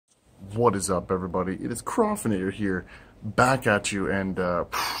What is up, everybody? It is Crawfinator here, back at you, and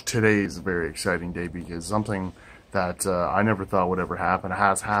today is a very exciting day because something that I never thought would ever happen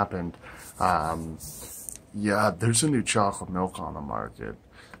has happened. Yeah, there's a new chocolate milk on the market.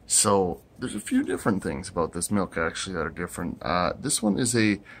 So there's a few different things about this milk actually that are different. This one is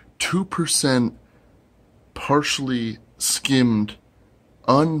a 2% partially skimmed,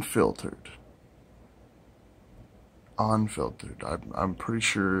 unfiltered. Unfiltered. I'm pretty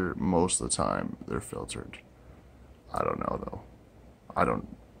sure most of the time they're filtered. I don't know though. I don't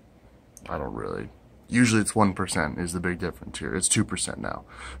really. Usually it's 1% is the big difference here. It's 2% now.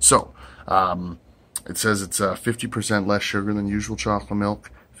 So, it says it's 50% less sugar than usual chocolate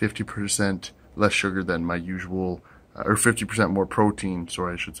milk, 50% less sugar than my usual, or 50% more protein,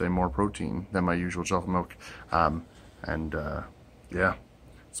 sorry, I should say more protein than my usual chocolate milk. Yeah,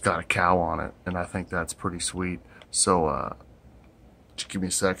 it's got a cow on it, and I think that's pretty sweet. So, just give me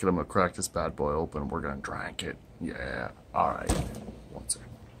a second. I'm going to crack this bad boy open. We're going to drink it. Yeah. Alright. One second.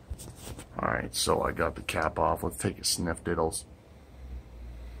 Alright, so I got the cap off. Let's take a sniff, diddles.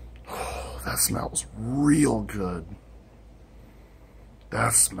 Oh, that smells real good.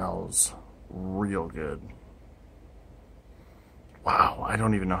 That smells real good. Wow, I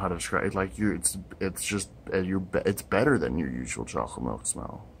don't even know how to describe it. Like, it's better than your usual chocolate milk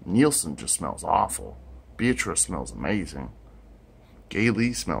smell. Nielsen just smells awful. Beatrice smells amazing.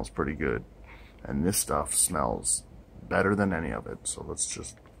 Gailey smells pretty good. And this stuff smells better than any of it. So let's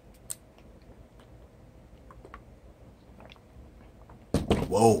just...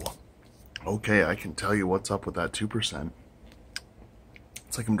 Whoa. Okay, I can tell you what's up with that 2%.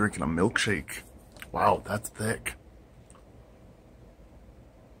 It's like I'm drinking a milkshake. Wow, that's thick.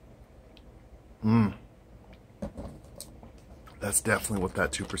 That's definitely what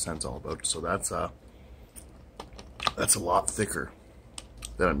that 2% is all about. So that's a lot thicker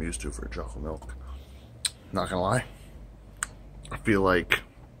than I'm used to for chocolate milk. Not gonna lie, I feel like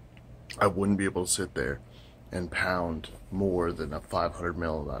I wouldn't be able to sit there and pound more than a 500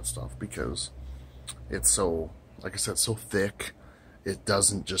 ml of that stuff because it's so, like I said, so thick. It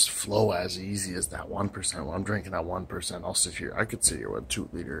doesn't just flow as easy as that 1%. When I'm drinking that 1%, I'll sit here. I could sit here with a 2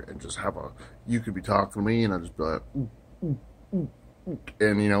 liter and just have a, you could be talking to me and I'll just be like,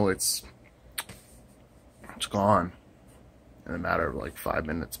 and you know, it's gone in a matter of like 5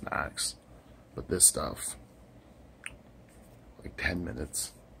 minutes max. But this stuff, like 10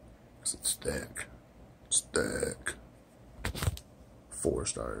 minutes, because it's thick. It's thick. 4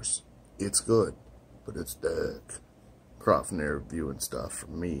 stars. It's good, but it's thick. Crawfinator reviewing stuff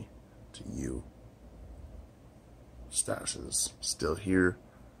from me to you. Stash is still here.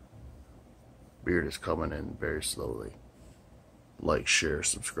 Beard is coming in very slowly. Like, share,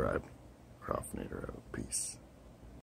 subscribe. Crawfinator out. Peace.